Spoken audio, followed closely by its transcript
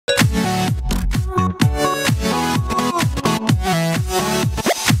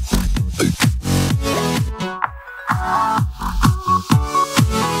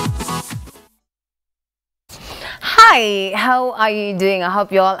Hi, how are you doing? I hope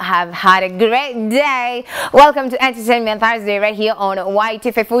you all have had a great day. Welcome to Entertainment Thursday right here on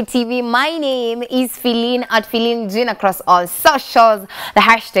Y254 TV. My name is Feline at Feline Jin across all socials. The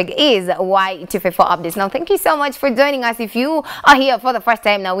hashtag is Y254 Updates. Now, thank you so much for joining us. If you are here for the first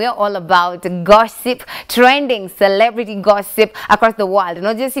time, now we are all about gossip, trending celebrity gossip across the world,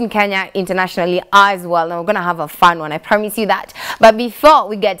 not just in Kenya, internationally as well. Now, we're going to have a fun one, I promise you that. But before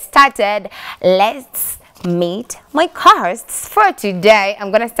we get started, let's meet my co-hosts for today.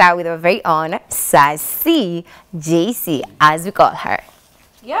 I'm gonna start with our very own Sassy JC, as we call her.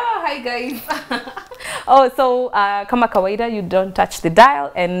 Yeah, hi guys. Kama kawaida, you don't touch the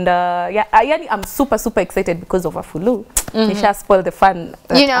dial, and I'm super excited because of Afulu. Nisha spoiled the fun,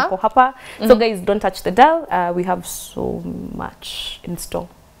 you know. Hapa. So guys, don't touch the dial. We have so much in store.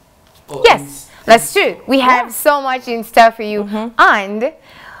 Oh, yes, that's true. We have so much in store for you, and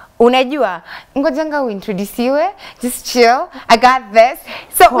unajua, ngojanga uintroduciwe, just chill, I got this.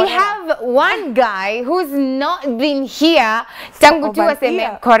 So we have one guy who's not been here tangu tu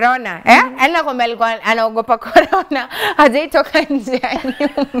waseme corona. Ana kwamba alikuwa anaogopa corona, hajaitoka nje ya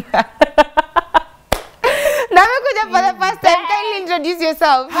nyumba. Na amekuja for the first time. Kindly introduce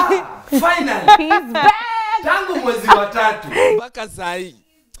yourself. Finally, he's back. Tangu mwezi wa 3 mpaka sahi.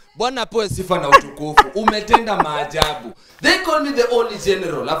 Bwana poe sifa na utukufu. Umetenda maajabu. They call me the only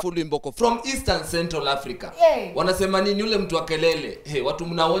general Afulu Mboko from Eastern Central Africa. Wanasema nini yule mtu wa kelele? Hey, watu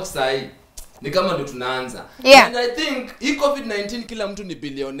mna watch sahi. Ni kama ndo tunaanza. And I think hii COVID-19 kila mtu ni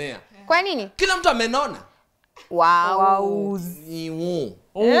billionaire. Kwa nini? Kila mtu amenona. Wow.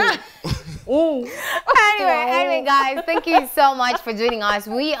 Anyway, guys, thank you so much for joining us.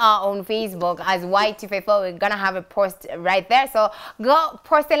 We are on Facebook as Y254. We're gonna have a post right there, so go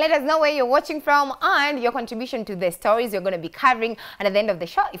post and let us know where you're watching from and your contribution to the stories you're gonna be covering. And at the end of the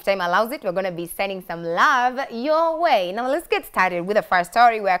show, if time allows it, we're gonna be sending some love your way. Now let's get started with the first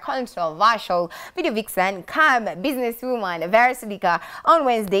story. We're controversial video vixen Cam businesswoman Shakila on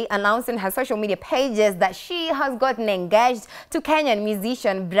Wednesday announcing her social media pages that she has gotten engaged to Kenyan musician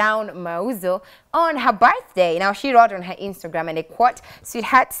Brown Mauzo on her birthday. Now, she wrote on her Instagram, and I quote,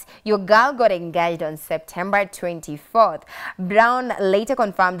 "Sweethearts, your girl got engaged on September 24th. Brown later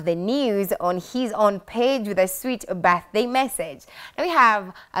confirmed the news on his own page with a sweet birthday message. Now, we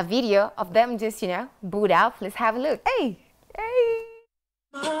have a video of them just, booed up. Let's have a look. Hey!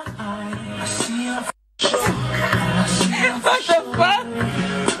 What the fuck?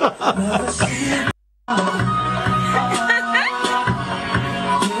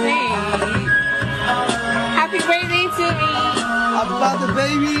 Happy birthday to me. I'm about the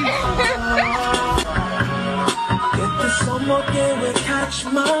baby. Get the summer day will catch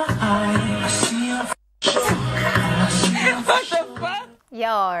my eye. I see you. What the fuck?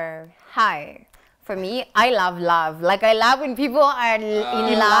 Yo, hi. For me, I love love. Like, I love when people are in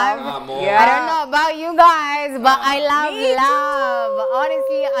love. I don't know about you guys, but I love love.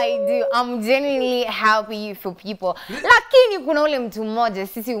 Honestly, I do. I'm genuinely happy for people. Lakini kuna ule mtu mmoja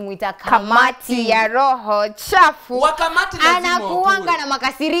sisi umuita kamati ya roho chafu. Wakamati lazima anakuanga na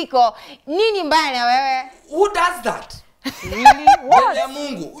makasiriko. Nini mbaya na wewe? Who does that? Really? What? Ya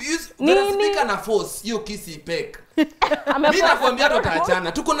Mungu. Speaker na force, hiyo kisi ipek. Mimi nakwambia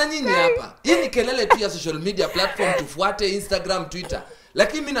tutaachana. Tuko na nyinyi hapa. Hii ni kelele tu ya social media platform, tufuate Instagram, Twitter.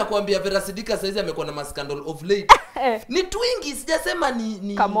 Lakini mimi nakwambia Shakila saizi amekuwa na scandal of late. Ni twingi, sijasema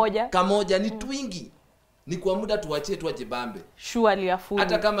ni kamoja ni twingi. Ni kwa muda tuachie tu ajibambe. Surely Afulu.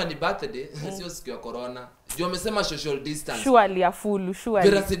 Hata kama ni birthday, sio siku ya corona. Ndio amesema social distance. Surely Afulu,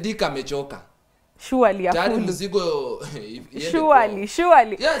 surely. Shakila amechoka. Surely Afulu. Mzigo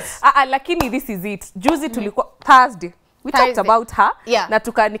Surely. Yes. Lakini this is it. Juzi tulikuwa Thursday. We talked about her.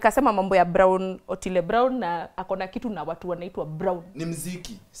 Na nikasema mambo ya Brown, Otile Brown na akona kitu na watu wanaitwa Brown. Ni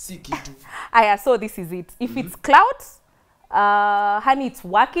mziki, si kitu. So this is it. If it's clout, honey, it's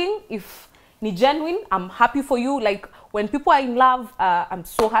working. If ni genuine, I'm happy for you. Like when people are in love, I'm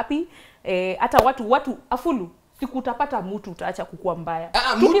so happy. Hata watu Afulu. Sikutapata mtu utaacha kukua mbaya.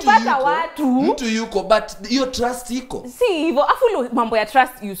 Tukipata watu mtu yuko, but your trust iko. See, hivyo Afulu mambo ya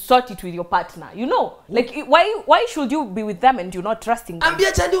trust, you sort it with your partner, you know. Like why should you be with them and you're not trusting them?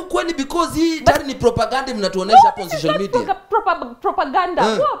 Ambia chali ukweli, because hii tayari ni propaganda mnatuonesha hapo on social media. Propaganda.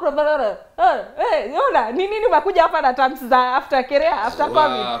 Propaganda. Yona, nini umekuja hapa na terms za after career, after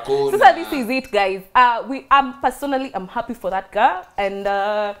COVID. So this is it, guys. I'm happy for that girl, and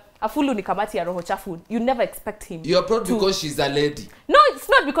Afulu ni kamati ya roho chafu. You never expect him. You're proud because she's a lady. No, it's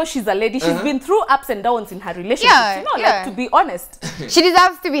not because she's a lady. She's been through ups and downs in her relationship. Like, to be honest. She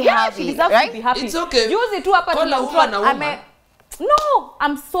deserves to be happy. She deserves to be happy. It's okay. Use it to hapa tunamtoa No,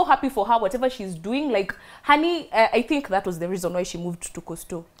 I'm so happy for her, whatever she's doing. Like, honey, I think that was the reason why she moved to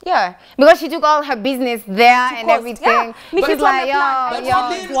Coastal. Yeah, because she took all her business there and Coast, everything. yeah. She's like,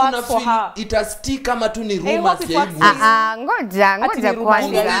 It works for her. Itastick kama tu ni Hey, rumors what ya it hii works mwezi. Ngoja rumors. Kumbuka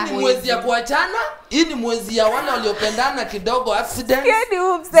kwanza. hii ni mwezi ya kuachana, hii ni mwezi ya wale waliopendana kidogo accidents.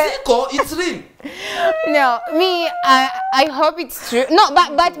 Ziko, it's real. No, me, I hope it's true. No,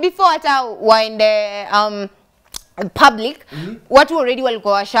 but before hata waende public, watu already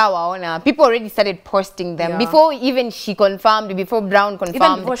walikuwa washawaona. People already started posting them before even she confirmed, before Brown confirmed.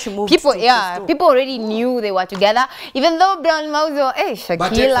 Even before she moved people already knew they were together. Even though Brown Mauzo,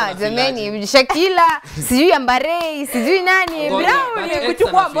 Shakila, jamani, Shakila, sijui Ambarei, sijui nani, Brown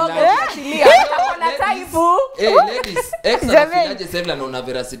kuchukua bongo kuachilia. Kuna taifu. Ladies, anafilaje Sevla na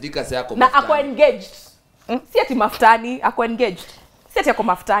unaverasidika sasa yako na ako engaged. Si ati maftani, ako engaged. Si ati ako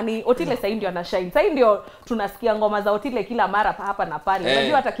maftani, Otile sasa ndio ana shine. Sasa ndio tunasikia ngoma za Otile kila mara hapa na pale.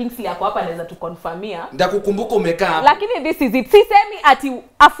 Unajua hata Kingsley yako hapa anaweza tukonfirmia. Ndakukumbuka umekaa hapo. Lakini this is it. Sisemi ati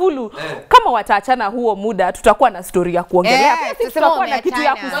afulu. Kama wataachana huo muda tutakuwa na story ya kuongelea. Pia sisi tutakuwa na kitu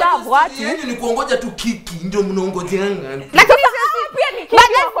ya kuserve watu. Yaani ni kuongoja tu kiki ndio mnaongojeanga. Lakini pia ni kitu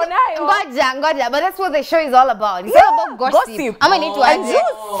wako nayo. Ngoja, but that's what the show is all about. It's all about gossip. Ama ni tu aje.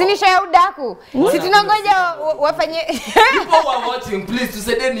 Si show ya udaku. Si tunangoja wafanye. People who are watching, please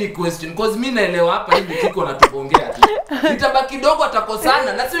tusaideni question because mimi naelewa hapa hivi kiko natubongea tu. Nitabaki kidogo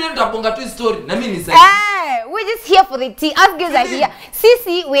atakosana na sisi tutabonga tu story na mimi ni sahihi. We're just here for the tea. Us guys are here.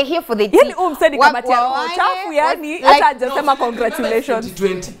 Sisi, we're here for the tea. Yani umsedi kama tia uchafu yani hata hajasema congratulations.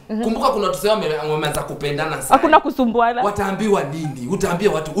 2020. Kumbuka kuna tuseme wameanza kupendana sana. Hakuna kusumbuana. Wataambiwa nini?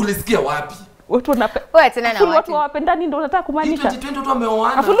 Utaambia watu ulisikia wapi? Watu tena na watu wapendani ndio unataka kumaanisha. 2020 watu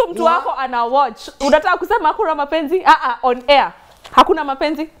wameoana. Afulu mtu wako ana watch. Unataka kusema hakuna mapenzi? On air. Hakuna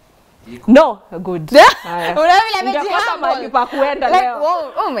mapenzi? No, good. Unaweza mahali pa kuenda leo.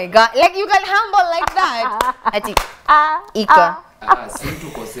 Oh my god. Like you can humble like that. Ati iko. Si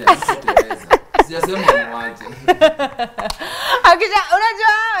tukosea, sitaweza. Sijasema mwache. Akija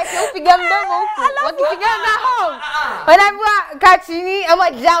unajua wakipiga mdomo huko. Wakipigana home. Wanaambiwa kaa chini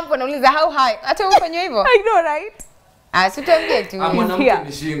ama jump wanauliza how high. Hata ufanye hivyo. I know right? Sitambie tu. Mwanamke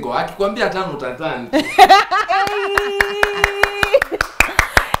ni shingo. Akikwambia tano utatani.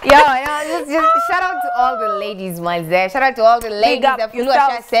 Just shout out to all the ladies there. Shout out to all the ladies that flew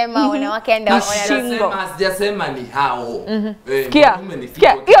ashasema wanawake enda shingo. Sijasema ni hao. Kia.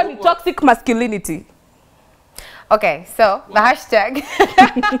 Hiyo ni toxic masculinity. Okay, so the hashtag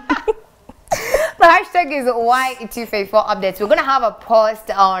the hashtag is Y254 updates. We're gonna have a post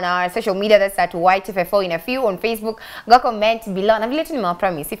on our social media that's at Y254 in a few on Facebook. Go comment below. Na vile tu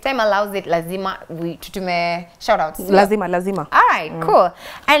nimewapromise, if time allows it, lazima we tutume shout outs. Lazima. All right, cool.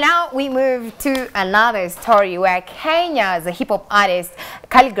 And now we move to another story where Kenya's hip hop artist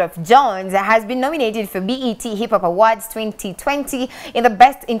Calligraph Jones has been nominated for BET Hip Hop Awards 2020 in the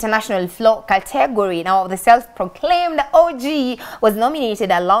Best International Flow category. Now, the self-proclaimed OG was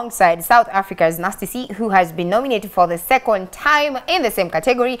nominated alongside South Africa's Nasty C, who has been nominated for the second time in the same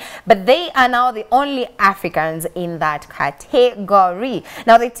category, but they are now the only Africans in that category.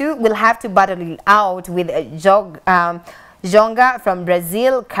 Now, the two will have to battle it out with Jonga from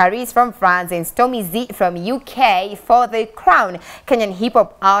Brazil, Caris from France, and Stormy Z from UK for the crown. Kenyan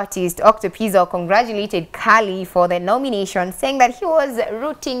hip-hop artist Octopizzo congratulated Kali for the nomination, saying that he was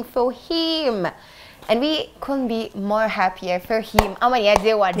rooting for him. And we couldn't be more happier for him. In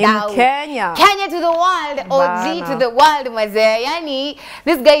Kenya. Kenya to the world, OG to the world, mazee. Yani,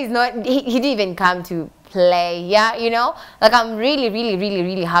 this guy is not, he didn't even come to play, yeah, you know, like I'm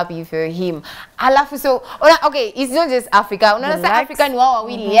really happy for him. Alafu so okay, it's not just Africa. Unaona Africa ni wao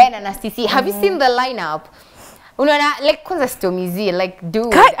wawili yeye na Nasty C. Have you seen the lineup? Unaona like kwanza Stormy Z, like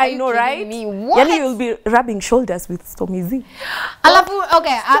dude, I know right? Yani you'll be rubbing shoulders with Stormy Z. Alafu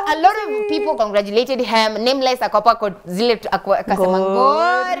okay, a lot of people congratulated him. Nameless akapa zile akasema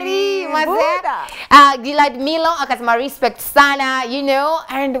ngori mazee. Gilad Milo akasema respect sana, you know,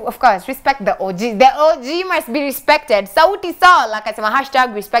 and of course respect the OG. The OG must be respected. Sauti Sol akasema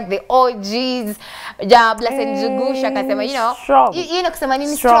hashtag respect the OGs. Ja Blessed Njugusha akasema, you know, you know kusema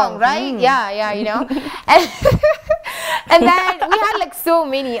nini strong, right? Yeah, you know. And then we had like so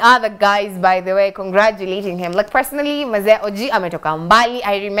many other guys, by the way, congratulating him. Like personally, Mazee OG ametoka mbali.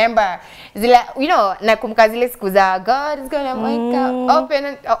 I remember zile, you know, nakumbuka zile siku za God is gonna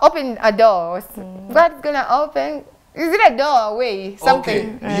open a door. God is gonna open. Is it a doorway?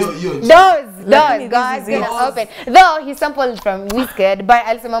 Something. Okay. Doors. God's gonna open. Though he sampled from Wizkid, but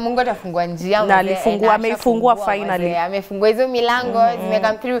alisema Mungu atafungua njia. Na alifungua, ameifungua finally. Amefungua hizo milango, zime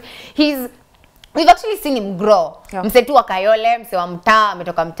come through. we've actually seen him grow. Yeah. Mse tu wa Kayole, mse wa mtaa,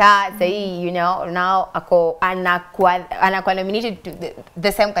 ametoka mtaa, sahi, you know, now anakuwa nominated to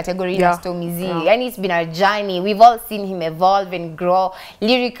the same category Yeah. as Tomizi. And it's been a journey. We've all seen him evolve and grow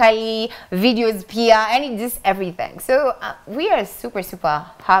lyrically, videos pia, and it's just everything. So we are super, super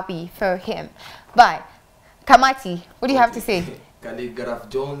happy for him. But Kamati, what do you have to say? Calligraph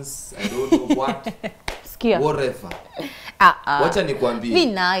Jones, I don't know what. Sikia. Whatever. Wacha nikwambie. Be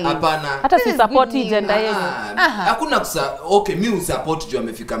nice. Hapana. Hata si support gender yenu. Hakuna okay, mimi usupport juu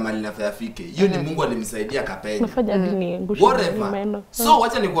amefika mali na afike. Hiyo ni Mungu alimsaidia kapenya. Nafanya nini ngusha. Whatever. So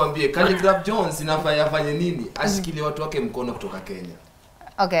wacha nikwambie Calligraph Jones inafanya afanye nini? Ashikilie watu wake mkono kutoka Kenya.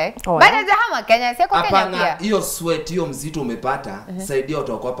 Okay. Oh, But as hama Kenya, sio kwa Kenya pia. Hiyo sweat, hiyo mzito umepata, saidia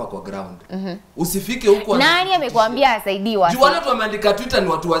watu wako hapa kwa ground. Usifike huko. Nani amekuambia asaidiwa? Juu wale watu wameandika Twitter ni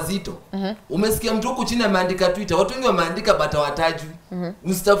watu wazito. Umesikia mtu huko chini ameandika Twitter, watu wengi wameandika bata watajwi.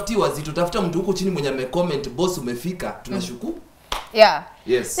 Usitafuti wazito, tafuta mtu huko chini mwenye amecomment boss umefika, tunashukuru. Yeah.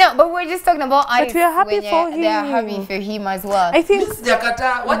 Yes. No, but we're just talking about But we are happy for him. They are happy for him as well. I think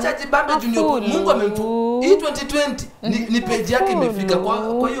sijakata wacha jibambe junior Mungu amemtu. Hii 2020 ni page yake imefika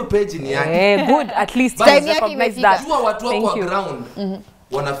kwa hiyo page ni yake. good at least Time to yake recognize that. Jua watu wako Thank you. ground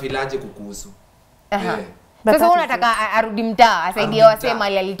wanafilaje kukuhusu. But Sasa that unataka arudi mtaa asaidie wase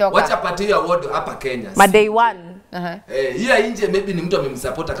mali alitoka. Wacha patie award hapa Kenya. My day one. Hiyo nje maybe ni mtu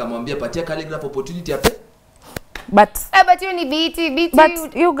amemsupport akamwambia patia Calligraph opportunity ape. But But you need BT.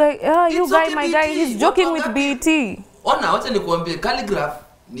 but you guy It's okay, my guy, BT. he's joking Watu with wangapi? BT. Ona wacha nikuambie Calligraph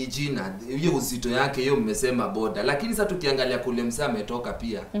ni jina. Hiyo uzito yake hiyo mmesema boda. Lakini sasa tukiangalia kule msa ametoka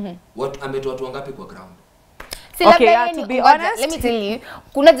pia. Watu ametoa watu wangapi kwa ground? Okay, yeah, to be honest, let me tell you,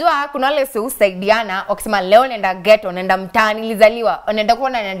 kunajua kuna wale usaidiana wakisema leo nenda ghetto, nenda mtaani nilizaliwa, nenda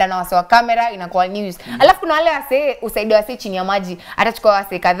kuona nenda na wase wa kamera inakuwa news. Alafu kuna wale wase usaidia wase chini ya maji, atachukua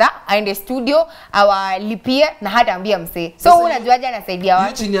wase kadhaa aende studio awalipie na hata ambia mse. So unajuaje anasaidia Hiyo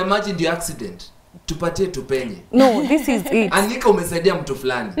watu? chini ya maji ndio accident. Tupatie tupenye. no, this is it. Anika umesaidia mtu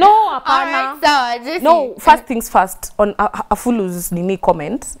fulani. No, hapana. Alright, so No, first things first on a Fulu's nini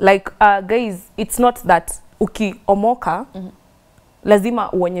comment. Like guys, it's not that ukiomoka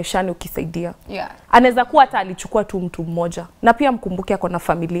lazima uonyeshane ukisaidia. Yeah. Anaweza kuwa hata alichukua tu mtu mmoja. Na pia mkumbuke ako na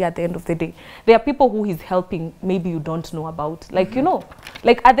familia at the end of the day. There are people who he's helping maybe you don't know about. Like you know,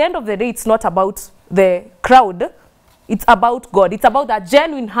 like at the end of the day it's not about the crowd. It's about God. It's about that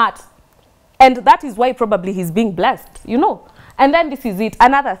genuine heart. And that is why probably he's being blessed, you know. And then this is it.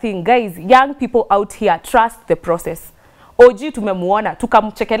 Another thing, guys, young people out here, trust the process. OG tumemuona,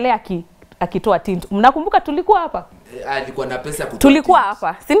 tukamchekelea akitoa tint. Mnakumbuka tulikuwa hapa? Alikuwa na pesa kutoa. Tulikuwa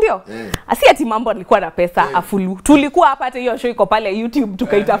hapa, si ndio? Asi ati mambo alikuwa na pesa afulu. Tulikuwa hapa, hata hiyo show iko pale YouTube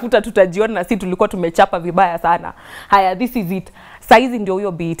tukaitafuta tutajiona na si tulikuwa tumechapa vibaya sana. Haya, this is it. Saizi ndio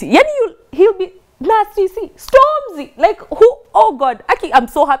huyo beat. Yani he'll be nasty, see, Stormzy, like who, oh God, Aki, I'm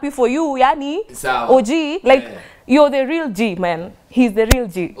so happy for you, yani, OG, like, you're the real G, man. He's the real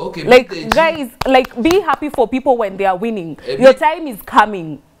G. Okay, like, guys, like, be happy for people when they are winning. Your time is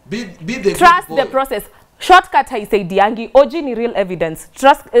coming. Be the Trust the process. Shortcut haisaidiangi. OG ni real evidence.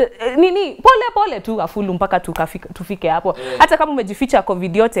 Trust, nini, pole tu afulu mpaka tufike hapo. Hata kama umejificha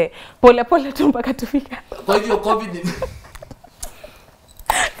COVID yote, pole tu mpaka tufike hapo. Kwa hivyo COVID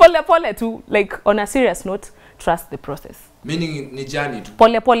pole tu, like on a serious note, trust the process. Meaning ni journey tu.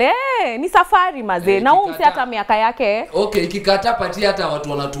 Pole ni safari mazee. Na umse hata miaka yake. Okay, ikikata patia hata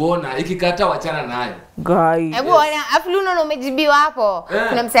watu wanatuona, ikikata wachana nayo. Guys. Hebu ona afulu no umejibiwa hapo.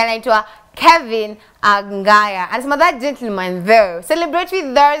 Kuna msanii anaitwa Kevin Angaya. Anasema that gentleman there. Celebrate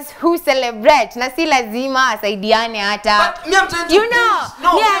with those who celebrate. Na si lazima asaidiane hata. But me I'm trying to you know,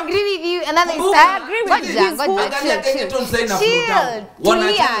 me I agree with you. Another is I agree with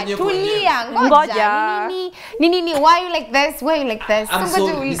you. Tulia. Ngoja. Nini, why you like this? Why you like this? I'm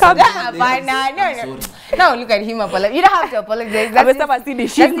sorry. No, look at him apologize. You don't have to apologize. Amesema si ni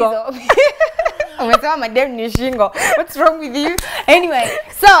shingo. Umesema madam ni shingo. What's wrong with you? Anyway,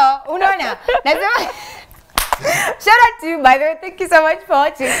 so unaona, nasema shout out to you, by the way. Thank you so much for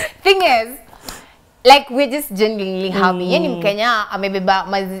watching. Thing is, like we're just genuinely happy. Yani Mkenya amebeba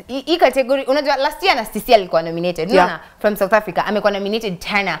hii category. Unajua last year Anastasia alikuwa nominated. Unaona from South Africa amekuwa nominated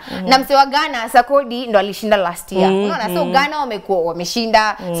tena. Na mse wa Ghana Sakodi ndo alishinda last year. Unaona so Ghana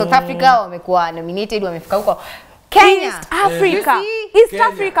wameshinda, South Africa wamekuwa nominated, wamefika huko. Kenya. East Africa. You East Kenya.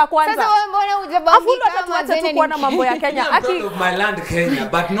 Africa kwanza. Sasa wewe mbona hujabambika Afulu hata kama tuache tu kuona mambo ya Kenya. I'm proud of my land Kenya,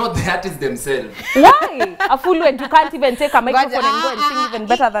 but not the artists themselves. Why? Afulu, and you can't even take a microphone and go and sing even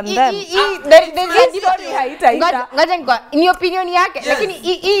better than them. Ngoja niko ni opinion yake, lakini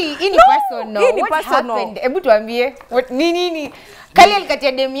hii ni personal. Hii ni What personal. happened? Hebu tuambie. Nini? Kali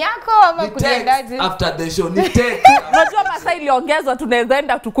alikatia demu yako ama kuliendaje? After the show ni take. Unajua masaa iliongezwa, tunaweza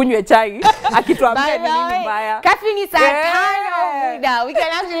enda tukunywe chai akituambia ni nini mbaya. Caffeine is a we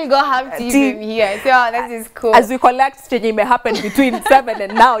can actually go have tea from here. So this is cool. As we collect change may happen between 7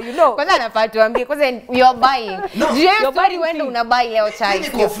 and now, you know. Kwanza nafaa tuambie kwanza you're buying. No, you're buying when unabuy leo chai.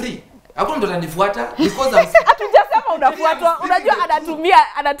 Niko free. Hakuna mtu atanifuata because I'm Hatujasema unafuatwa. Unajua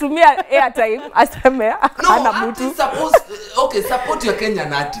anatumia airtime aseme hana mtu. Support your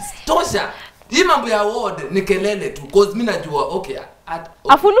Kenyan artist. Tosha. Hii mambo ya award ni kelele tu because mimi najua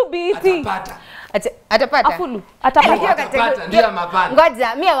Afulu BET. Atapata. Afulu atapata. Ndio mapana.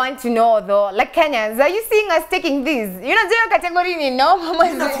 Ngoja, me I want to know though, like Kenyans, are you seeing us taking this? You know, zero category ni no mama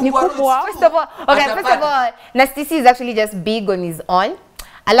ni kubwa. First of all, Nastisi is actually just big on his own.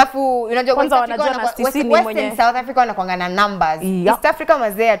 Alafu unajua Western South Africa wanakuanga na numbers. East Africa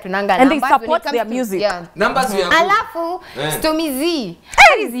mazea tunanga numbers. And they support their music. Numbers we are. Alafu Stomizi,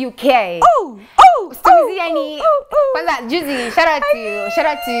 that is UK. Stomizi yani kwanza juzi shout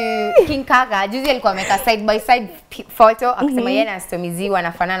out to King Kaka. Juzi alikuwa ameka side by side photo akisema yeye na Stomizi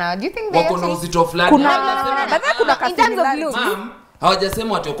wanafanana. Do you think they wako na uzito fulani? Kuna kasini.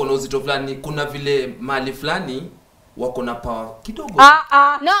 Hawajasema watu wako na uzito fulani, kuna vile mali fulani wako na power kidogo.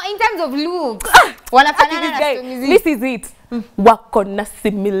 No, in terms of looks. Wanafanana na Stomizi. This is it. Wako na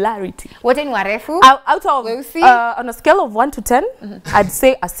similarity. Wote ni warefu? Out of on a scale of 1 to 10, I'd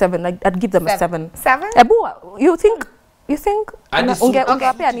say a 7. I'd give them a 7. 7? Ebu, you think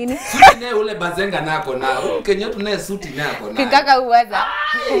ungewapea nini? Suti naye ule bazenga nako na Kenya tu naye suti nako na. Kitaka uweza.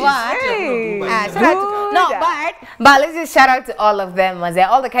 No, but let's just shout out to all of them,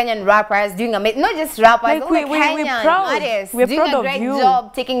 all the Kenyan rappers doing amazing, not just rappers, like all the Kenyan artists doing a great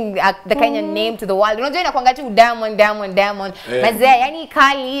job taking the Kenyan name to the world. Unajua inakuanga tu Diamond. Mazee, yani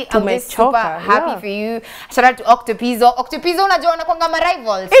Kali, I'm just super happy for you. Shout out to Octopizzo. Octopizzo unajua wanakuanga ma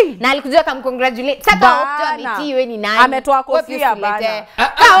rivals. Na alikuja congratulate. Sasa Octo ameti wewe ni nani? Ametoa kofia bana.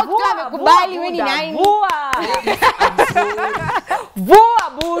 Octo amekubali wewe ni nani?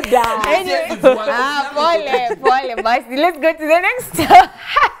 Vua Buddha. Pole, basi. Let's go to the next story.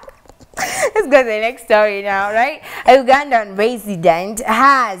 Let's go to the next story now, right? A Ugandan resident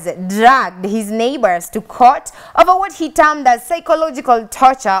has dragged his neighbors to court over what he termed as psychological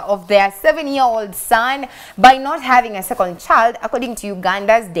torture of their 7-year-old son by not having a second child, according to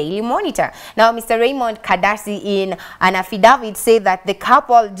Uganda's Daily Monitor. Now, Mr. Raymond Kadasi, in an affidavit, said that the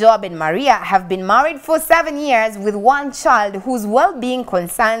couple, Job and Maria, have been married for 7 years with one child whose well-being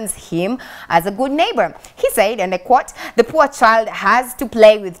concerns him as a good neighbor. He said, and I quote, "The poor child has to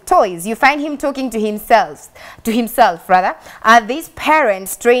play with toys. You find him talking to himself, Are these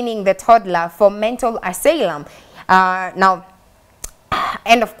parents training the toddler for mental asylum?" Now,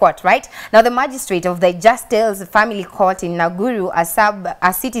 end of quote, right? Now, the magistrate of the Just Tales Family Court in Nakuru,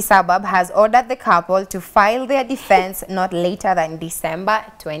 a city suburb, has ordered the couple to file their defense not later than December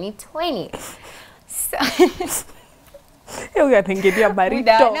 2020. So Unatengenea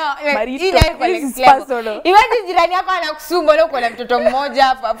barito. Imagine jirani yako anakusumba leo kuna mtoto mmoja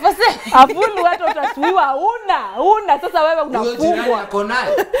hapa. Afulu watu utasuiwa una sasa wewe unafungwa.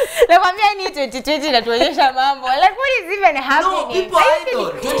 Nakwambia ni 2020 inatuonyesha mambo. Like what is even happening? No, people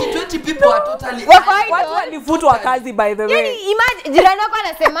idol. 2020 people are totally watu walifutwa kazi by the way. Yani imagine jirani yako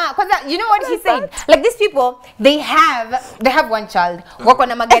anasema kwanza, you know what he said? Like these people they have one child. Wako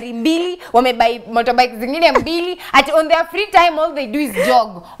na magari mbili, wamebuy motorbike zingine mbili, at on their free time all they do is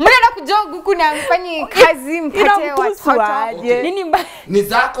jog. Mnaenda kujog huku na mfanyi kazi mpate watoto. Nini mbaya? Ni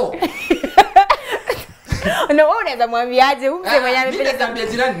zako. No, unaweza mwambiaje umse mwenye amepeleka zambia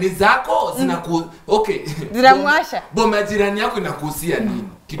jirani ni zako zinamwasha. Boma jirani yako inakuhusia nini?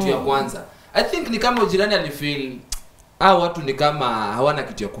 Kitu ya kwanza. I think ni kama jirani alifeel watu ni kama hawana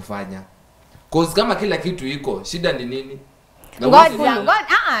kitu ya kufanya. Cause kama kila kitu iko, shida ni nini?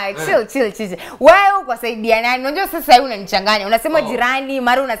 Chill. Wewe uko saidia nani? Unajua sasa hivi unanichanganya. Unasema jirani,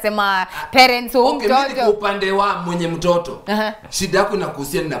 mara unasema parents au mtoto. Okay, mimi upande wa mwenye mtoto. Shida yako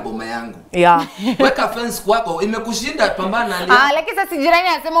inakuhusiana na boma yangu. Yeah. Weka fence kwako, imekushinda pambana ali. Lakini sasa jirani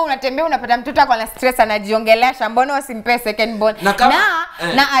anasema unatembea unapata mtoto ako na stress anajiongelesha, mbona usimpe second born?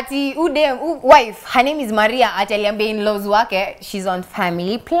 Na ati wife, her name is Maria, ataliambia in-laws wake she's on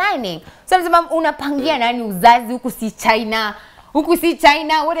family planning. So unasema unapangia nani uzazi huku si China? Huku si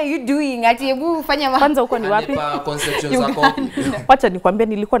China, what are you doing? Ati hebu fanya Kwanza huko ni wapi? Conception za kopi. Wacha nikwambie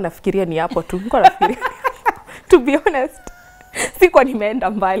nilikuwa nafikiria ni hapo tu. Nilikuwa nafikiria. To be honest, sikuwa nimeenda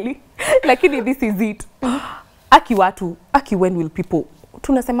mbali. Lakini this is it. When will people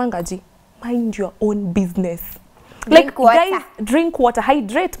tunasemangaji mind your own business. Like guys, drink water,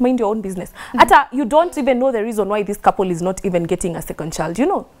 hydrate, mind your own business. Hata you don't even know the reason why this couple is not even getting a second child, you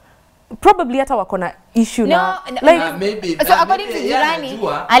know. Probably hata wako na issue na like maybe so according to jirani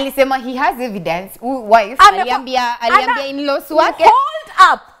alisema he has evidence wife aliambia in-laws wake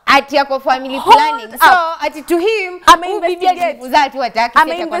hold up ati yako family planning so ati to him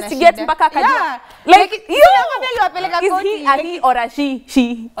investigate mpaka akajua like you apeleka koti is he or a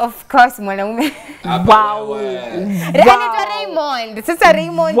she of course mwanaume wow anaitwa Raymond sasa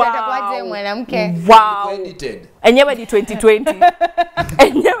Raymond atakuwaje mwanamke wow enyewe ni 2020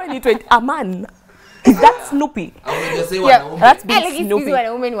 enyewe ni 20 a man is that Snoopy? That's big Snoopy.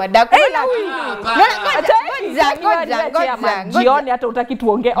 Wanaume ni wadaku. Ngoja. Jioni hata utaki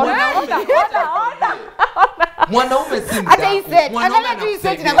tuongee. Mwanaume si mdaku. Hata he said, angalia tu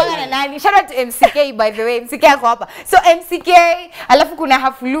set inakuwa na nani? Shout out to MCK by the way. MCK yako hapa. So MCK, alafu kuna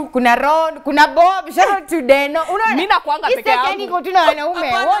Haflu, kuna Ron, kuna Bob. Shout out to Deno. Unaona? Mimi nakuanga peke yangu. Hii niko tu na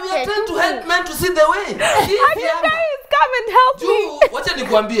wanaume wote. To help men to see the way. Come and help me. Wacha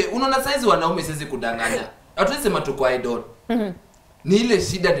nikwambie, unaona saizi wanaume sisi kudanganya. Hatuwezi tuko idol. Ni ile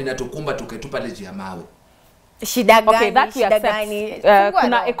shida linatukumba tuketupa leji ya mawe. Shida gani? Okay, that shida gani?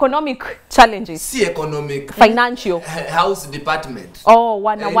 Kuna economic challenges. Si economic. Financial. House department. Oh,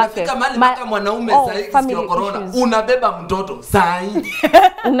 wanawake. Kama mpaka mwanaume sahihi kwa corona unabeba mtoto saa hii.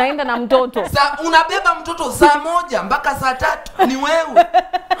 Unaenda na mtoto. Unabeba mtoto saa 1 mpaka saa 3 ni wewe.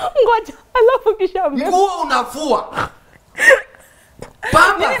 Ngoja, alafu kisha nguo unafua.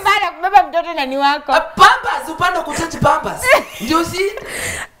 Pampers. Mimi baada kubeba mtoto na ni wako. Pampers upande kuchange pampers. Ndio si?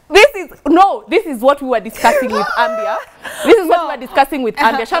 This is what we were discussing with Ambia.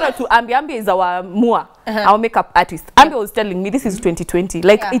 Shout out to Ambia. Ambia is our MUA, our makeup artist. Ambia was telling me this is 2020.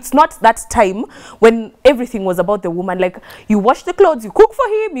 Like it's not that time when everything was about the woman. Like you wash the clothes, you cook for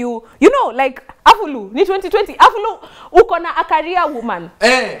him, you know, like Afulu, ni 2020. Afulu uko na a career woman.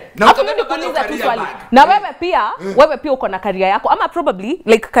 Na ukabeba career bag. Na wewe pia uko na career yako. Ama probably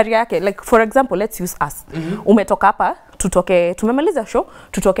like career yake. Like for example, let's use us. Umetoka hapa tumemaliza show,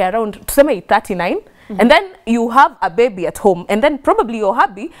 tutoke around tuseme 39 and then you have a baby at home and then probably your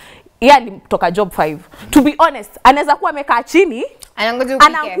hubby alitoka job 5. To be honest, anaweza kuwa amekaa chini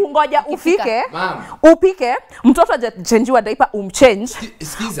anakungoja ufike upike mtoto hajachangiwa diaper umchange.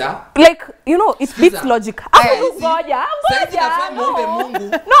 Sikiza. Like you know it beats logic. Ngoja.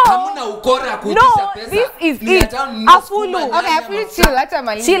 Mungu hamna ukora kuitisha pesa. This is it. Afulu. Okay, Afulu chill hata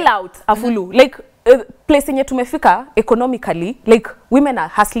maliza. Chill out. Afulu. Like place yenye tumefika economically like women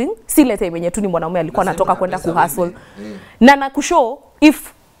are hustling si lete yenye tu ni mwanaume alikuwa anatoka kwenda kuhustle na nakushow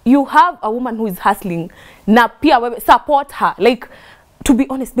if you have a woman who is hustling na pia wewe support her like to be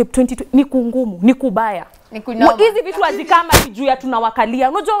honest babe 2020 ni kungumu ni kubaya hizi vitu azikama juu ya tunawakalia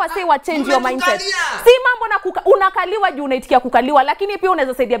unajua wasee wa change your mindset si mambo na unakaliwa juu unaitikia kukaliwa lakini pia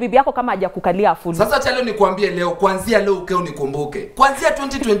unaweza saidia bibi yako kama hajakukalia full. Sasa chalo nikwambie leo kuanzia leo ukeo nikumbuke kuanzia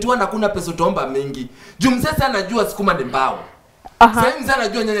 2021 hakuna pesa utaomba mingi juu mzee sana anajua sukuma ni mbao. Sasa mzee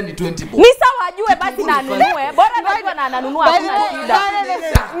anajua nyanya ni 20 bob. Ni sawa ajue basi na anunue. Bora anajua na ananunua hakuna shida.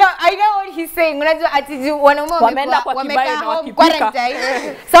 No, I know what he's saying. Unajua ati wanaume wameenda kwa kibayo na wakipika.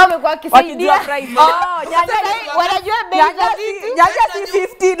 Sasa wamekuwa kisaidia. Nyanya wanajua bei za vitu. Nyanya si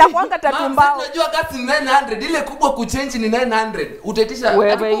 50 na kwanga tatu mbao. Unajua gasi 900 ile kubwa kuchange ni 900. Utaitisha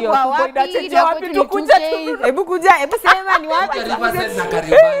wewe hiyo kubwa inachange wapi tukuja tu. Hebu kuja, hebu sema ni wapi. Na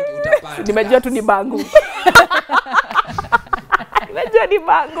Kariobangi utapata. Nimejua tu ni bangu. Nimejua ni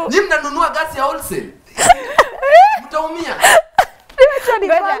bangu. Ni mnanunua gasi ya wholesale. Mtaumia. Nimejua ni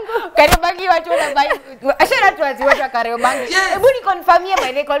bangu. Kariobangi watu wanabai. Ashara watu wa Kariobangi. Hebu ni confirmie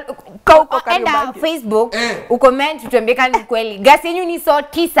by the call. Enda Facebook ucomment tuambie kama ni kweli. Gasi yenu ni so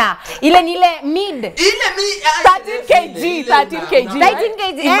 9. Ile ni ile mid. Ile 13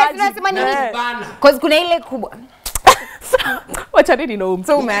 kg. Tunasema nini? Cause kuna ile kubwa. Wacha nini no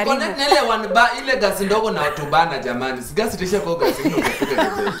so umeharibu ile one bar ile gasi ndogo na watu bana jamani si gasi tisha kwa gasi ndogo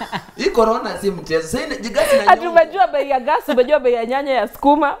hii corona si mchezo sasa ni gasi na nyanya umejua bei ya gasi umejua bei ya nyanya ya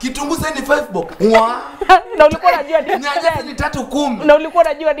sukuma kitunguu sasa ni 5 bob na ulikuwa unajua ni nyanya ni 310 na ulikuwa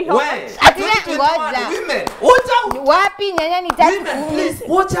unajua ni ati ngoja women watch out wapi nyanya ni 310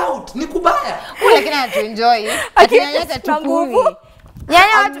 watch out ni kubaya lakini atu enjoy ati nyanya 310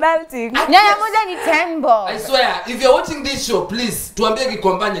 nyanya I'm melting. Nyanya moja ni 10 bob. I swear, if you're watching this show, please tuambie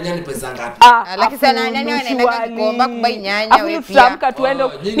Gikomba nyanya ni pesa ngapi. Lakini sana nyanya wanaenda Gikomba kubai nyanya wewe pia. Tutamka tuende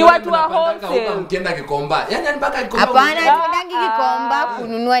ni watu wa wholesale. Mkienda Gikomba. Nyanya ni mpaka Gikomba. Hapana, tuendangi Gikomba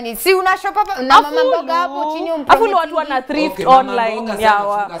kununua ni. Si una shop hapa na mama mboga hapo chini Afu ni watu wana thrift online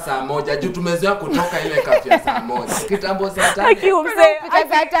yawa. Saa moja juu tumezoea kutoka ile kafia saa moja. Kitambo saa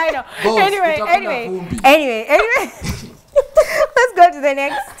 5. Anyway. Let's go to the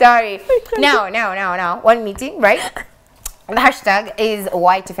next story. Now. One meeting, right? The hashtag is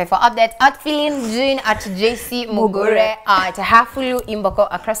Y254 update at Feeling June at JC Mugure at Hafulu Imboko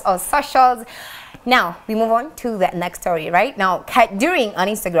across all socials. Now, we move on to the next story, right? Now, during an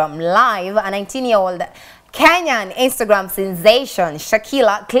Instagram live, a 19-year-old Kenyan Instagram sensation,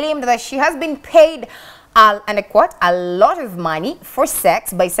 Shakila, claimed that she has been paid and I quote, a lot of money for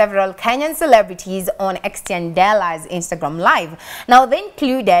sex by several Kenyan celebrities on Extiandela's Instagram Live. Now, they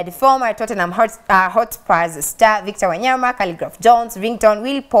included former Tottenham Hotspurs star Victor Wanyama, Calligraph Jones, Ringtone,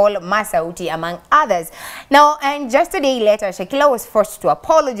 Will Paul, Masauti, among others. Now, and just a day later, Shakila was forced to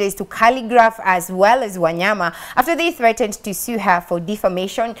apologize to Calligraph as well as Wanyama after they threatened to sue her for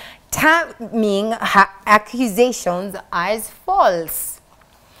defamation, terming her accusations as false.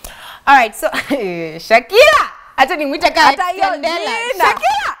 All right, so Shakila, hata nimwita kama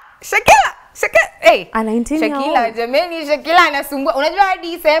Shakila. Hey, Shakila, jameni, Shakila anasumbua. Unajua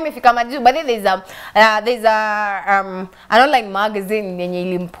hadi sasa imefika majuu, but there's an online magazine yenye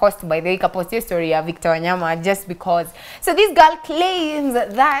ilimpost by the way, ikapost story ya Victor Wanyama just because. So this girl claims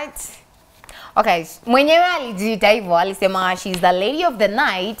that mwenyewe alijiita hivyo, alisema she's the lady of the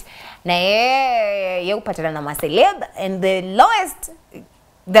night na yeye upatana na maceleb and the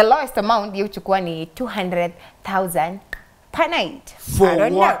lowest amount yuchukua ni 200,000 per night.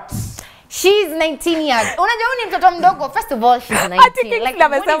 For what? She's 19 years. Unajua ni mtoto mdogo. First of all, she's 19. Like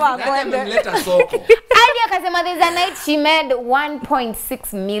amesema ameleta soko. Hadi akasema there's a night she made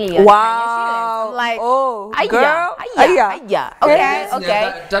 1.6 million. Wow. Like, girl. Okay.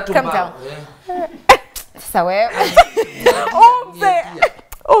 Come down. Sasa wewe.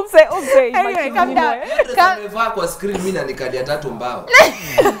 Umse. Anyway, come down. Amevaa kwa screen mimi na nikalia 3 mbao.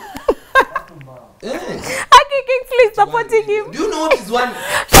 Kingsley supporting him. Do you know what is one?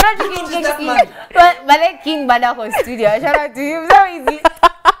 Shout out to King. But King Bada kwa studio. Shout out to him. So easy.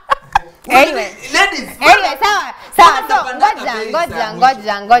 Anyway, sawa.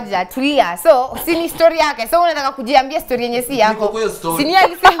 Ngoja tulia. So si ni story yake. So unataka kujiambia story yenye si yako. Si ni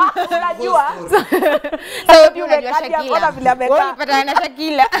alisema Unajua. So pia unajua Shakila. Wewe unapata na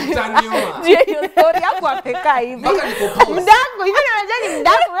Shakila. Je, hiyo story yako amekaa hivi. Mdango, hivi unajua ni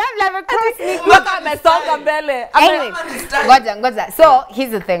mdango, wewe amecross ni mpaka amesonga mbele. Ngoja. So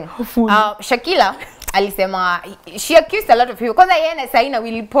here's the thing. Shakila alisema she accused a lot of people. Kwanza yeye na Saina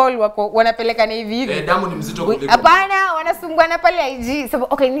Will Paul wako wanapeleka na hivi. Damu ni mzito kuliko. Hapana, wanasumbuana pale IG. So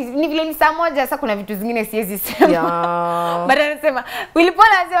ni vile ni saa moja, sasa kuna vitu zingine siwezi sema. But anasema Will Paul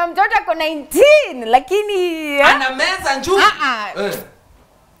anasema mtoto ako 19 lakini ana meza njugu.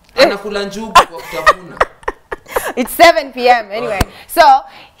 Anakula njugu kwa kutafuna. It's 7 p.m. anyway. So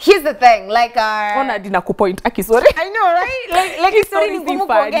here's the thing, like ona dina ku point sorry. I know, right? Like story ni ngumu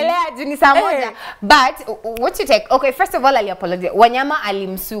kuongelea juu ni saa moja. But what you take? Okay, first of all, ali apologize. Wanyama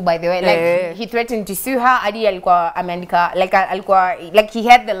alimsue by the way. Like he threatened to sue her. Adi alikuwa ameandika like he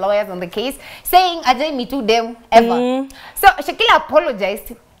had the lawyers on the case saying ajai me to them ever. So Shakila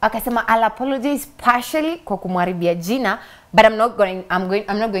apologized. Akasema I'll apologize partially kwa kumharibia jina, but I'm not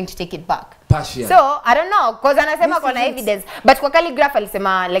going to take it back. Partial. So I don't know, cause anasema kuna evidence, but kwa Calligraph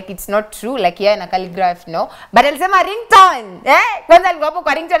alisema like it's not true, like yeye na Calligraph no, but alisema Ringtone, kwanza alikuwa hapo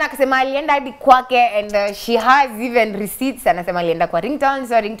kwa Ringtone akasema alienda hadi kwake and she has even receipts, anasema alienda kwa Ringtone,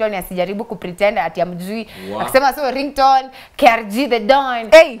 so Ringtone asijaribu kupretend ati amjui. Akasema so Ringtone, KRG the Don,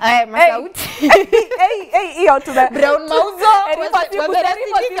 Masauti. Hiyo to the Brown Mauzo.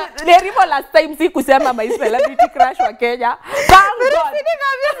 Neripo last time si kusema my celebrity crush wa Kenya.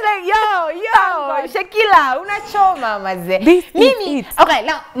 Yo, Shakila, unachoma maze. Mimi, okay,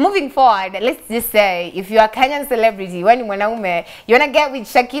 now moving forward, let's just say if you are a Kenyan celebrity, when mwanaume, you wanna get with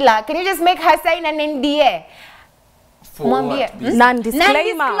Shakila, can you just make her sign an NDA? Mwambie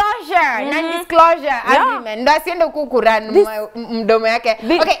non-disclaimer. Non-disclosure agreement. Ndo asiende kukuran mdomo yake.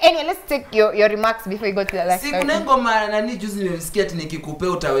 Okay, anyway, let's take your remarks before we go to the next. Si kuna ngoma nani juzi nimesikia ati nikikupe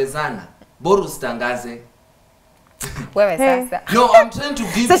utawezana. Bora usitangaze. Wewe sasa. No, I'm trying to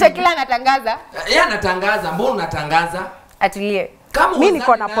give. So Shakila anatangaza? Yeye anatangaza, mbona unatangaza? Atulie. Kama mi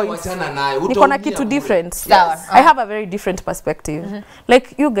niko na wazani naye, points. wachana naye, Niko na utaumia kitu bure. different. Sawa. I have a very different perspective.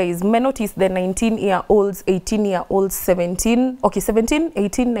 Like you guys may notice the 19-year-olds, 18-year-olds, 17, okay, 17,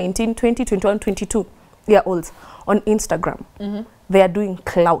 18, 19, 20, 21, 22-year-olds on Instagram. They are doing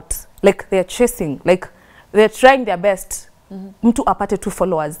clout. Like they are chasing, like they are trying their best. Mtu apate 2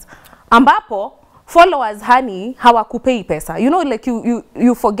 followers. Ambapo followers hani hawakupei pesa. You know, like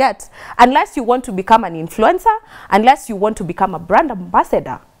you forget, unless you want to become an influencer, unless you want to become a brand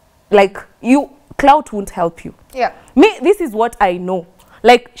ambassador, like clout won't help you. Yeah. Me, this is what I know.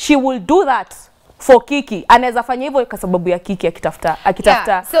 Like she will do that for Kiki. Anaweza fanya hivyo kwa sababu ya Kiki akitafuta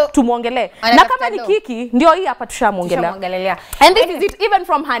Yeah, so, tumuongelee. Na anatafuta kama ni do. Kiki ndio hii hapa tushamuongelea. Tushamuongelea. And this is it, even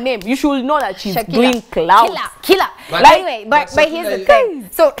from her name. You should know that she's Shakila. doing clout. Killer. But- Like, anyway, but but here's the Shakila- thing.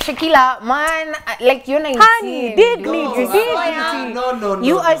 So Shakila, man, like you're 19. Honey, dignity, dude. You're so dignity. young.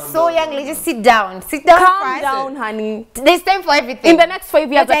 You are so young. Like just sit down. Sit down Calm first. down, honey. There's time for everything. In the next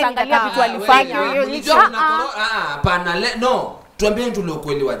 5 years That time ataangalia itakaa. vitu Ah, alifanya. wewe, Unajua kuna corona- hapana, no. Tuambieni tu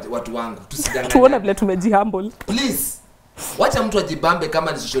ukweli watu wangu. Tuona Tusidanganyane. vile tumejihumble. Please. Wacha mtu ajibambe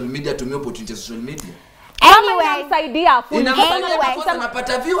kama ni social media, tumie opportunity ya social media. Kama inamsaidia full. Inamsaidia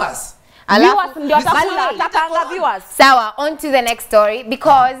anapata viewers. Viewers ndio By the atakula, way, atakanga viewers. Sawa, on to the next story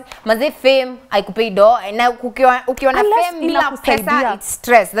because maze fame haikupei do na ukiona Unless fame bila inakusaidia. pesa it's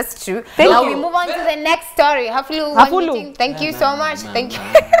stress. That's true. Thank Now you. we move on to the next story. Hafulu. Hafulu. Thank you so much. Thank you.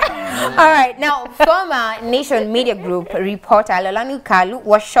 All right. Now, former Nation Media Group reporter Lolani Kalu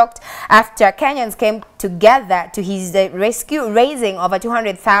was shocked after Kenyans came together to his rescue, raising over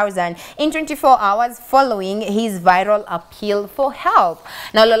 200,000 in 24 hours following his viral appeal for help.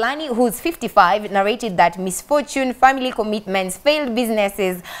 Now, Lolani, who's 55, narrated that misfortune, family commitments, failed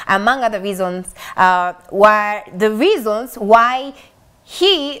businesses, among other reasons, were the reasons why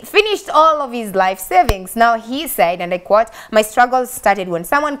he finished all of his life savings. Now he said, and I quote, "My struggles started when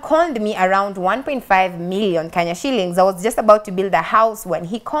someone called me around 1.5 million Kenya shillings. I was just about to build a house when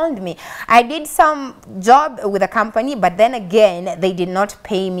he called me. I did some job with a company, but then again, they did not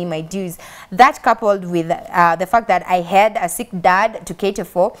pay me my dues. That coupled with the fact that I had a sick dad to cater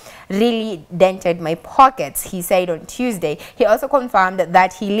for really dented my pockets," he said on Tuesday. He also confirmed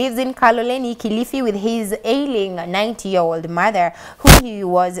that he lives in Kaloleni, Kilifi with his ailing 90-year-old mother, who he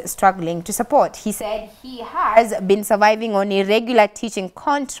was struggling to support. He said he has been surviving on irregular teaching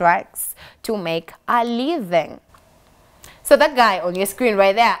contracts to make a living. So that guy on your screen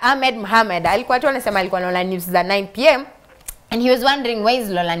right there, Ahmed Mohamed, alikuwa tu anasema alikuwa anaona news za 9 p.m. and he was wondering where is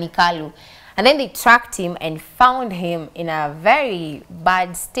Lolani Kalu. And then they tracked him and found him in a very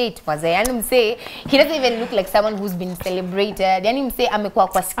bad state. Yani mse, he doesn't even look like someone who's been celebrated. Yani mse amekuwa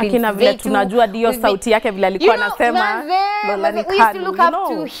kwa screen. Akina vile tunajua dio sauti yake vile alikuwa anasema Lolani Kalu. We used to look up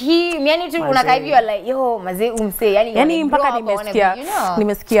to him. Yani tu unakaa hivi like yo maze umse yani mpaka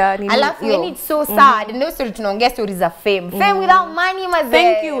nimesikia nini. Alafu yani it's so sad. And those stories tunaongea stories za fame. Fame without money maze.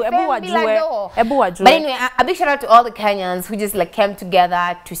 Thank you. Ebu wajue. But anyway, a big shout out to all the Kenyans who just like came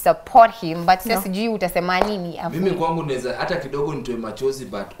together to support him. But sasa sijui utasema nini hapo. Mimi kwangu naweza hata kidogo nitoe machozi,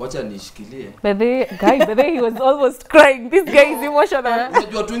 but wacha nishikilie. But he was almost crying. This guy is emotional.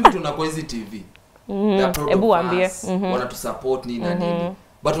 Unajua watu wengi tunakuwa hizi TV. Ebu waambie. Wanatusupport nini na nini.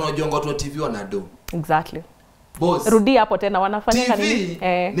 But unajua watu wa TV wanado. Exactly. Boss. Rudi hapo tena wanafanya nini?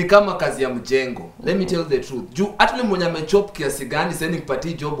 Ni kama kazi ya mjengo. Let me tell the truth. Juu hata yule mwenye amechop kiasi gani sasa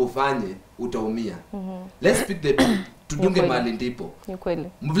nikupatie job ufanye utaumia. Let's speak the truth. Tudunge mali ndipo. Ni kweli.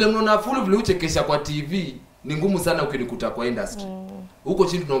 Vile mnaona full vile uchekesha kwa TV ni ngumu sana ukinikuta kwa industry. Huko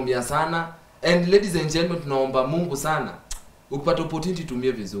chini tunaumia sana, and ladies and gentlemen tunaomba Mungu sana ukipata opportunity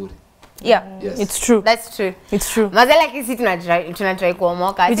tumie vizuri. Yeah. Yes. It's true. That's true. It's true. Mazela kisi tunatry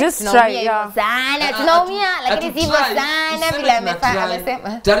kuomoka. We just try, yeah. Sana. Tunaumia lakini sivyo sana vile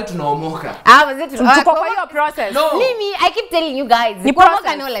amesema. Tayari tunaomoka. Mazela tuko kwa hiyo process. No. Mimi I keep telling you guys. Ni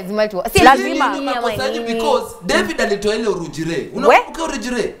kuomoka no lazima tu. Si lazima. Because David alitoa ile urujire. Unakumbuka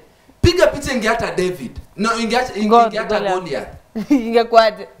urujire? Piga picha ingeata David. No ingeata Goliath.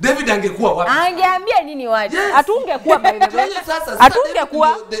 Ingekuaje? David angekuwa wapi? Angeambia nini watu? Atungekuwa by the way.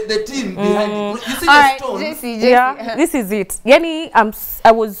 Atungekuwa the team behind you. You see the stone. Jesse. Yeah, this is it. Yani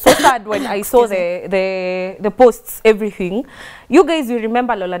I was so sad when I saw the posts, everything. You guys will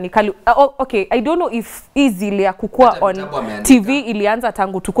remember Lolani Kalu. Okay, I don't know if easily ya kukua on TV ilianza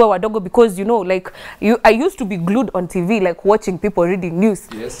tangu tukue wadogo, because you know like I used to be glued on TV like watching people reading news.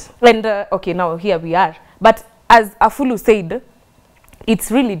 Yes. And okay, now here we are. But as Afulu said,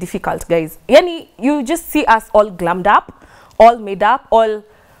 it's really difficult, guys. Yani, you just see us all glammed up, all made up,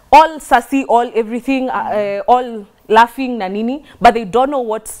 all sassy, all everything, all laughing na nini, but they don't know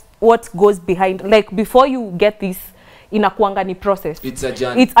what goes behind. Like before you get this, inakuanga ni process. It's a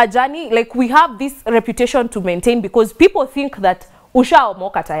journey. It's a journey. Like we have this reputation to maintain because people think that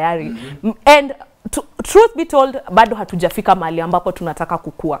ushaomoka tayari. And truth be told, bado hatujafika mahali ambapo tunataka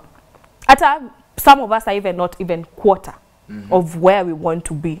kukua. Hata some of us are even not even quarter of where we want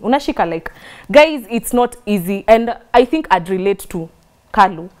to be. Unashika like, guys, it's not easy. And I think I'd relate to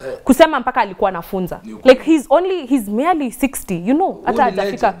Kalu. Kusema mpaka alikuwa anafunza. Like he's merely 60, you know. Hata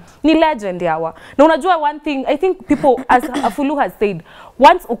hajafika. Ni legend yawa. Na unajua one thing, I think people, as Afulu has said,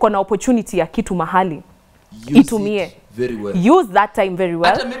 once uko na opportunity ya kitu mahali, itumie. Very well. Use that time very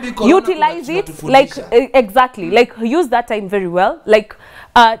well. Utilize it like exactly. Like use that time very well. Like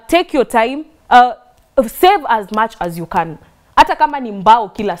take your time. Save as much as you can. Hata kama ni mbao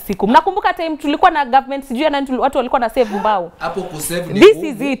kila siku. Mnakumbuka time tulikuwa na government sijui na watu walikuwa na save mbao. Hapo kusave ni this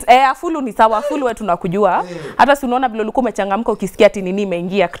is it. Afulu ni sawa. Afulu wetu tunakujua. Hata si unaona vile ulikuwa umechangamka ukisikia ati nini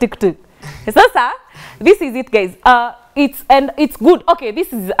imeingia tik tik. Sasa this is it guys. It's good. Okay,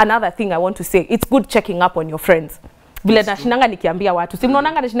 this is another thing I want to say. It's good checking up on your friends. Vile nashinanga nikiambia watu. Si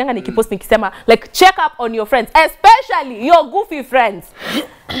mnaonanga nashinanga nikipost nikisema like check up on your friends, especially your goofy friends.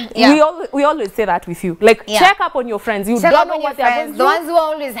 We always say that with you. Like check up on your friends. You check don't know what they're going through. The ones who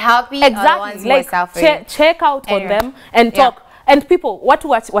are always happy, exactly. are the ones like, who are suffering. Check out on them and talk. And people, what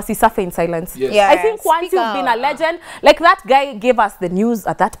suffer in silence. Yes. I think once you've been a legend, like that guy gave us the news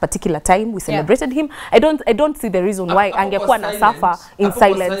at that particular time, we celebrated him. I don't see the reason why angekuwa na suffer in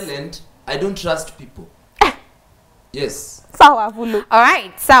silence. Silent, I don't trust people. Yes. Sawa Vulu. All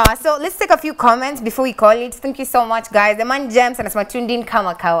right, so let's take a few comments before we call it. Thank you so much, guys. The man James anasema tuned in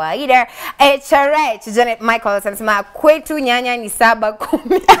kama kawaida. Charech Janet Michael anasema kwetu nyanya ni 7:10.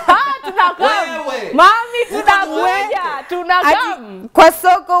 Tunakam. Mami tunakam. Kwa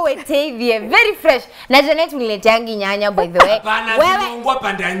soko Wetavia, very fresh. Na Janet unileteangi nyanya by the way. Wewe ngwa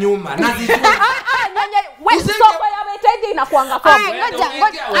panda nyuma. Nazijua. Nyanya soko ya Wetavia inakuanga kwa.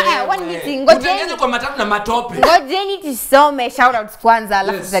 Ngojeni kwa matatu na matope. Ngojeni tusome shout outs kwanza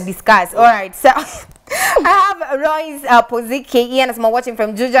alafu tuta discuss. All right, so I have Royce Pozike Ian as watching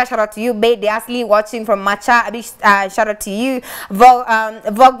from Juja. Shout out to you. Bade Asli watching from Macha. A big shout out to you.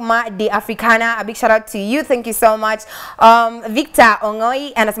 Vogma de Africana. A big shout out to you. Thank you so much. Victor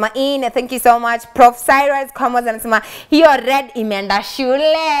Ongoi and Asma In. Thank you so much. Prof Cyrus Commons and Asma. Hiyo red imeenda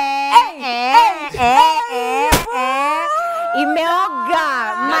shule.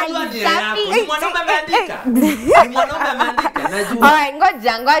 Imeoga mali safi. Alright,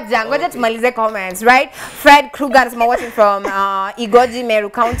 ngoja tumalize comments, right? Fred Kruger is watching from Igoji, Meru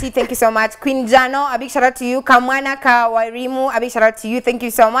County. Thank you so much. Queen Jano, a big shout out to you. Kamwana Kawairimu, a big shout out to you. Thank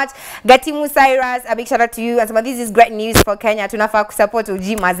you so much. Gatimu Cyrus, a big shout out to you. And some of this is great news for Kenya. Tunafaa kusupport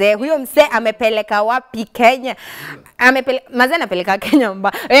uji maze. Huyo mse amepeleka wapi Kenya? Maze anapeleka Kenya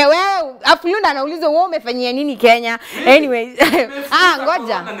mba. Wewe Afulunda anauliza wewe umefanyia nini Kenya? Anyway,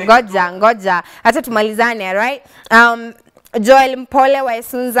 ngoja. Hata tumalizane, right? Joel Mpole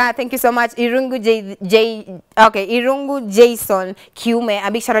Waisunza, thank you so much. Irungu Jason Kiume, a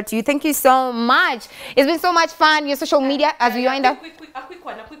big shout out to you. Thank you so much. It's been so much fun. Your social media as we wind up. A quick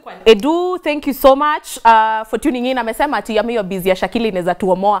one. Edu, thank you so much for tuning in. Amesema ati hiyo busy ya Shakila inaweza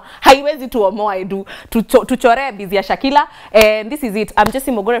tuomoa. Haiwezi tuomoa Edu. Tuchore busy ya Shakila. And this is it. I'm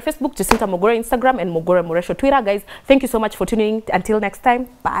Jessie Mogore Facebook, Jacinta Mogore Instagram, and Mogore Moresho Twitter. Guys, thank you so much for tuning in. Until next time,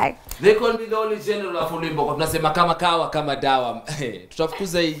 bye. They call me the only general of Ulimbo. Tunasema kama kawa kama dawa.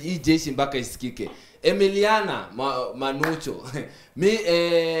 Tutafukuza hii jeshi mpaka isikike. Emiliana Manucho.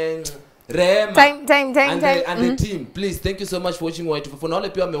 Rehema and the team, please, thank you so much for watching Y254. Now all the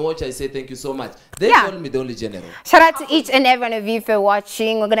people watch, I say thank you so much. They call me the only general. Shout out to each and every one of you for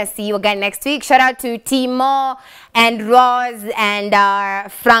watching. We're gonna see you again next week. Shout out to Timo and Roz and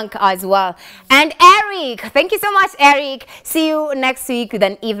Frank as well, and Eric. Thank you so much, Eric. See you next week with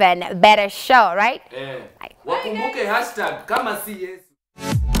an even better show, right? Wakumbuke hashtag kama si Yesu.